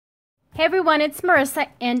Hey everyone, it's Marissa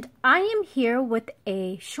and I am here with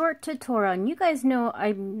a short tutorial. And you guys know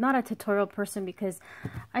I'm not a tutorial person because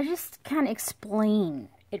I just can't explain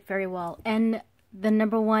it very well. And the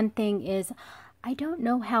number one thing is I don't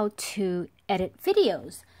know how to edit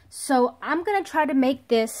videos. So I'm going to try to make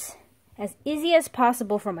this as easy as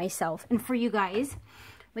possible for myself and for you guys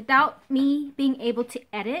without me being able to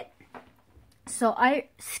edit. So I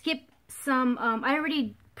skipped some, I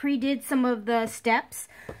already pre-did some of the steps.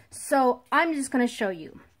 So I'm just going to show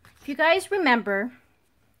you. If you guys remember,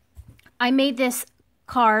 I made this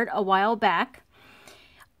card a while back.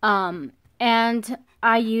 And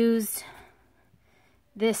I used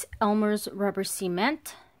this Elmer's rubber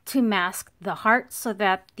cement to mask the heart so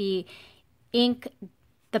that the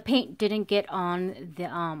paint didn't get on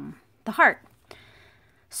the heart.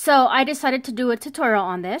 So I decided to do a tutorial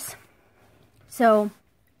on this. So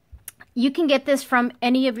you can get this from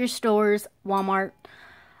any of your stores, Walmart,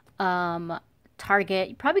 Target.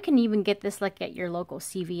 You probably can even get this like at your local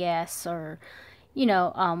CVS or, you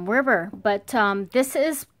know, wherever. But this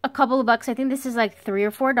is a couple of bucks. I think this is like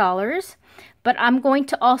 $3 or $4. But I'm going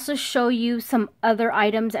to also show you some other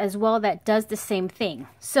items as well that does the same thing.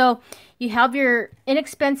 So you have your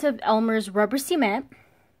inexpensive Elmer's rubber cement.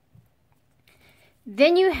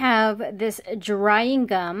 Then you have this drying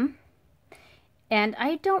gum. And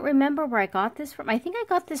I don't remember where I got this from. I think I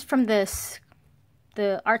got this from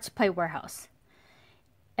the art supply warehouse.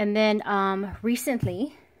 And then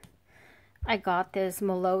recently, I got this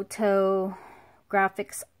Moloto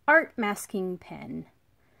graphics art masking pen.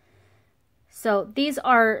 So these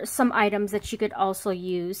are some items that you could also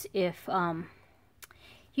use if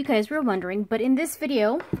you guys were wondering. But in this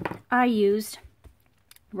video, I used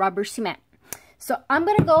rubber cement. So I'm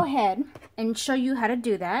going to go ahead and show you how to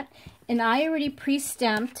do that. And I already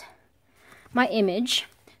pre-stamped my image.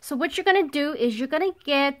 So what you're going to do is you're going to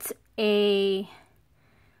get a,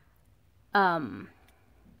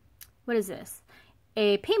 what is this?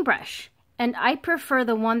 A paintbrush. And I prefer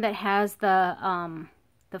the one that has the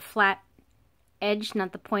flat edge,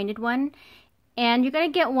 not the pointed one. And you're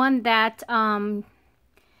going to get one that,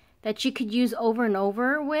 that you could use over and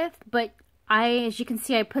over with. But as you can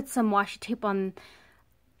see, I put some washi tape on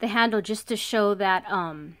the handle just to show that,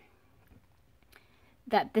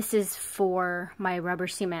 that this is for my rubber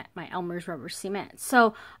cement, my Elmer's rubber cement.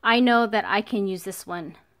 So I know that I can use this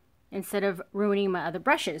one instead of ruining my other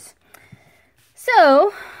brushes.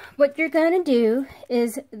 So what you're going to do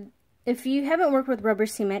is, if you haven't worked with rubber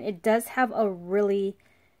cement, it does have a really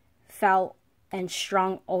foul and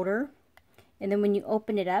strong odor. And then when you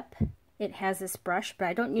open it up, it has this brush, but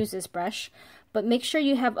I don't use this brush. But make sure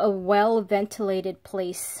you have a well-ventilated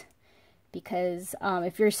place, because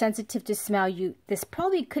if you're sensitive to smell, this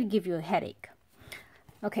probably could give you a headache.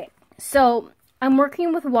 Okay, so I'm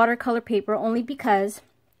working with watercolor paper only because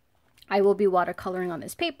I will be watercoloring on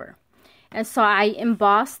this paper. And so I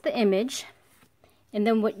embossed the image, and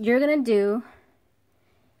then what you're going to do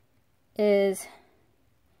is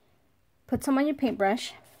put some on your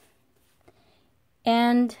paintbrush,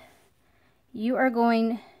 and you are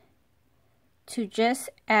going to just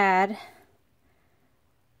add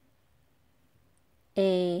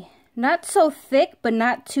a not so thick but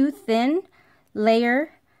not too thin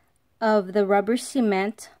layer of the rubber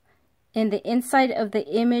cement in the inside of the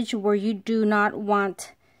image where you do not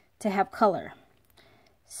want to have color.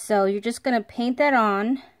 So you're just going to paint that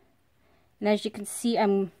on, and as you can see,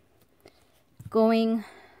 I'm going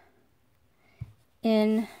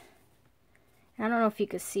in. I don't know if you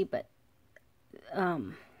can see, but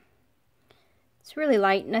it's really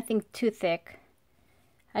light, nothing too thick.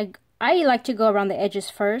 I like to go around the edges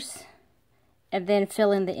first and then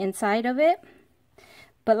fill in the inside of it.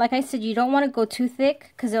 But like I said, you don't want to go too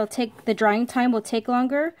thick because the drying time will take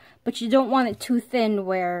longer, but you don't want it too thin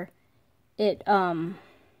where it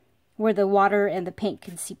where the water and the paint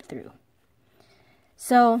can seep through.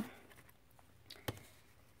 So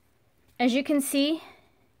as you can see,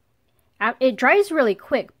 it dries really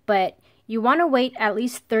quick, but you want to wait at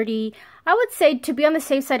least 30, I would say, to be on the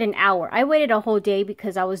safe side, an hour. I waited a whole day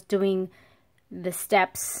because I was doing the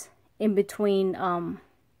steps in between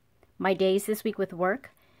my days this week with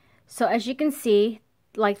work. So as you can see,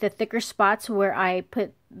 like the thicker spots where I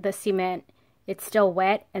put the cement, it's still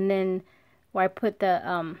wet. And then where I put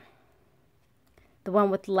the one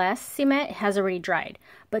with less cement, it has already dried.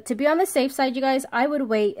 But to be on the safe side, you guys, I would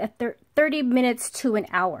wait 30 minutes to an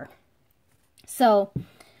hour. So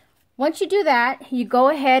once you do that, you go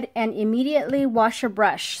ahead and immediately wash your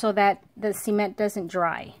brush so that the cement doesn't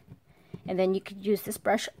dry. And then you could use this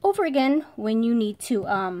brush over again when you need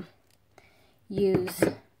to use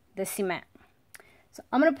the cement. So So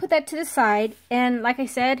I'm going to put that to the side, and like I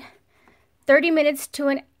said, 30 minutes to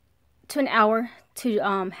an hour to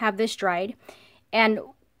have this dried. And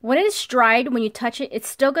when it's dried, when you touch it, it's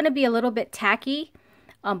still going to be a little bit tacky,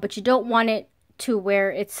 but you don't want it to where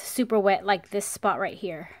it's super wet like this spot right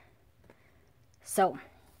here. So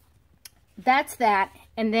that's that.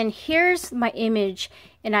 And then here's my image,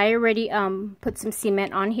 and I already put some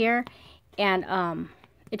cement on here, and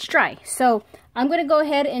it's dry. So I'm going to go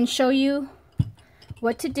ahead and show you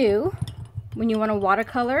what to do when you want to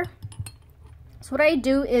watercolor. So what I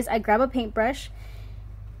do is I grab a paintbrush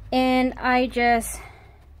and I just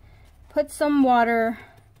put some water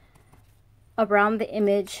around the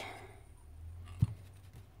image.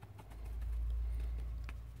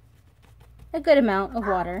 A good amount of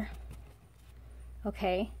water.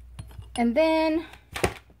 Okay. And then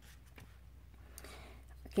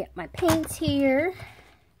get my paints here,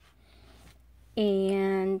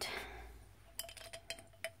 and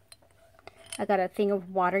I got a thing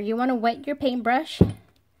of water. You want to wet your paintbrush.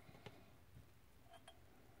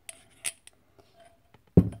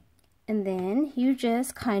 And then you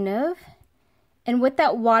just kind of, and with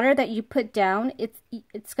that water that you put down,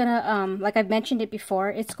 it's gonna, like I've mentioned it before,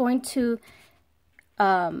 it's going to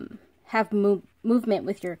have movement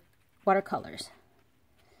with your watercolors.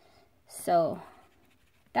 So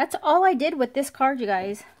that's all I did with this card, you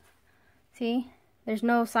guys. See, there's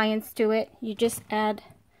no science to it. You just add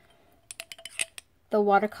the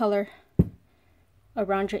watercolor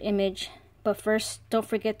around your image, but first don't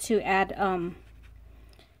forget to add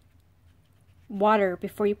water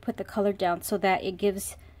before you put the color down so that it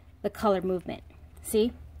gives the color movement.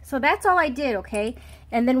 See, so that's all I did. Okay,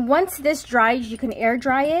 and then once this dries, you can air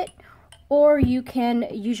dry it, or you can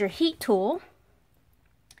use your heat tool.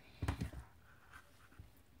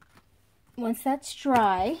 Once that's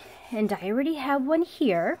dry, and I already have one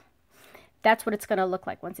here, that's what it's gonna look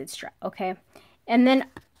like once it's dry. Okay, and then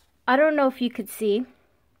I don't know if you could see,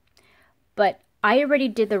 but I already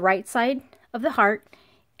did the right side of the heart,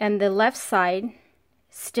 and the left side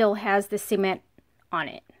still has the cement on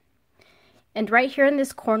it. And right here in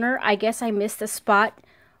this corner, I guess I missed a spot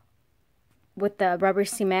with the rubber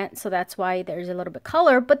cement, so that's why there's a little bit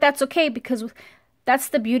color, but that's okay, because that's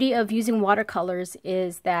the beauty of using watercolors,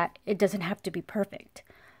 is that it doesn't have to be perfect.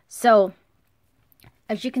 So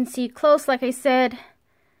as you can see close, like I said,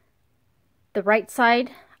 the right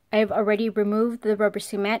side I've already removed the rubber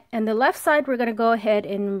cement, and the left side we're going to go ahead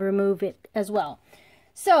and remove it as well.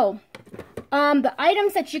 So the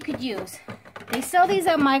items that you could use, they sell these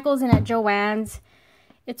at Michael's and at Joann's.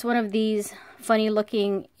 It's one of these funny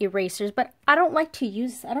looking erasers, but I don't like to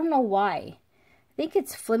use, I don't know why. I think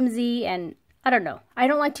it's flimsy, and I don't know. I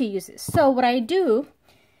don't like to use this. So what I do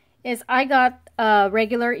is I got a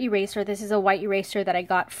regular eraser. This is a white eraser that I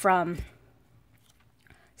got from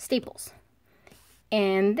Staples.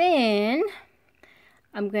 And then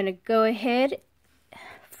I'm going to go ahead,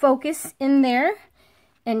 focus in there,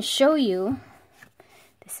 and show you.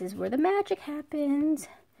 This is where the magic happens.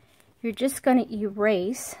 You're just going to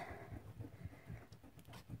erase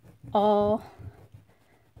all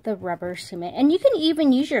the rubber cement. And you can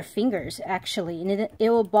even use your fingers, actually, and it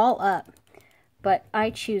will ball up. But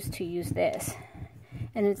I choose to use this.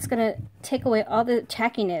 And it's going to take away all the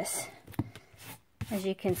tackiness, as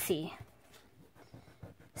you can see.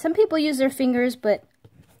 Some people use their fingers, but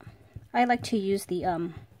I like to use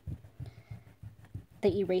the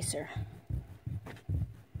eraser.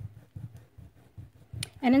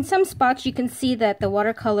 And in some spots you can see that the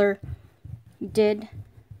watercolor did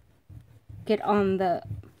get on the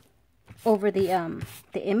over the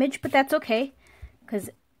image, but that's okay, because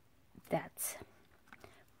that's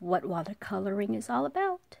what watercoloring is all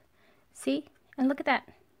about. See? And look at that.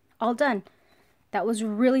 All done. That was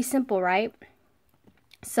really simple, right?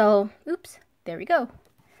 So, oops, there we go.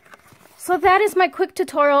 So that is my quick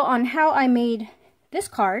tutorial on how I made this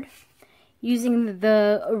card using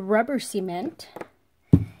the rubber cement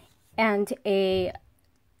and a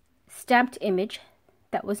stamped image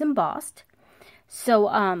that was embossed. So,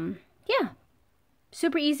 yeah,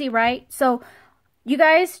 super easy, right? So, you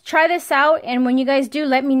guys try this out, and when you guys do,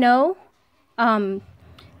 let me know. Let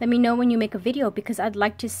me know when you make a video, because I'd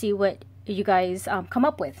like to see what you guys come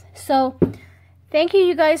up with. So, thank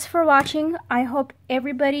you guys for watching. I hope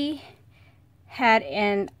everybody had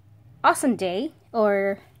an awesome day,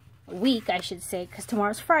 or week, I should say, because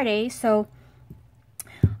tomorrow's Friday. So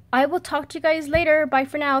I will talk to you guys later. Bye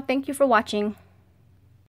for now. Thank you for watching.